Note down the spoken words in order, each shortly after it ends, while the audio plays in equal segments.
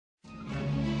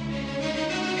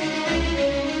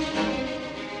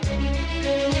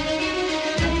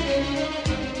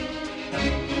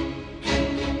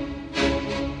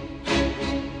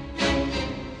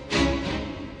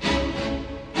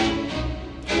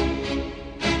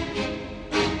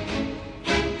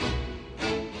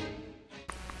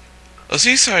A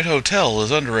seaside hotel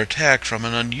is under attack from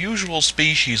an unusual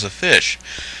species of fish,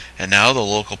 and now the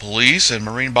local police and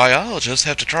marine biologists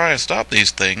have to try and stop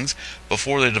these things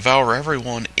before they devour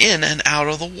everyone in and out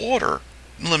of the water.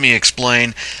 Let me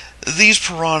explain. These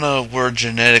piranha were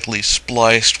genetically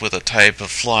spliced with a type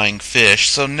of flying fish,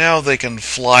 so now they can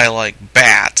fly like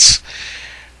bats,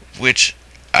 which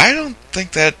I don't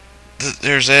think that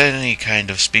there's any kind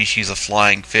of species of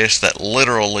flying fish that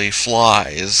literally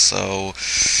flies, so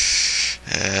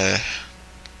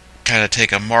kind of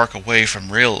take a mark away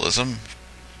from realism.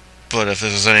 But if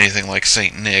this is anything like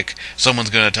Saint Nick, someone's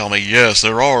going to tell me, yes,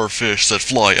 there are fish that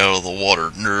fly out of the water,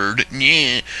 nerd.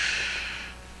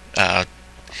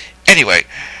 Anyway,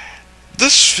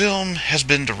 this film has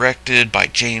been directed by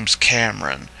James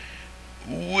Cameron,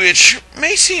 which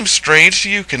may seem strange to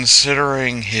you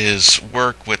considering his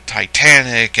work with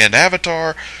Titanic and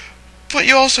Avatar, but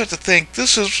you also have to think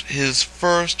this is his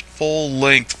first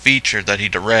full-length feature that he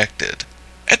directed.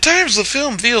 At times the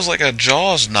film feels like a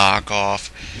Jaws knockoff,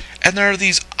 and there are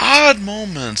these odd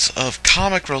moments of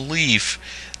comic relief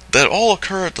that all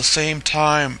occur at the same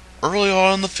time early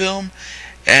on in the film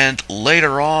and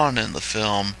later on in the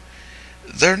film.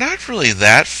 They're not really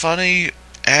that funny,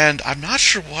 and I'm not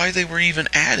sure why they were even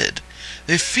added.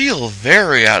 They feel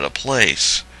very out of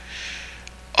place.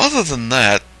 Other than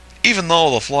that, even though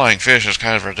the flying fish is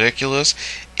kind of ridiculous,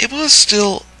 it was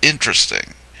still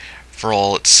interesting, for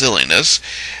all its silliness,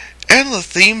 and the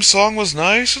theme song was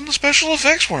nice, and the special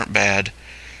effects weren't bad.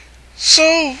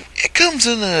 So, it comes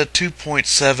in at a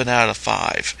 2.7 out of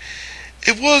 5.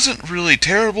 It wasn't really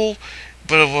terrible,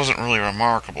 but it wasn't really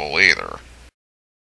remarkable either.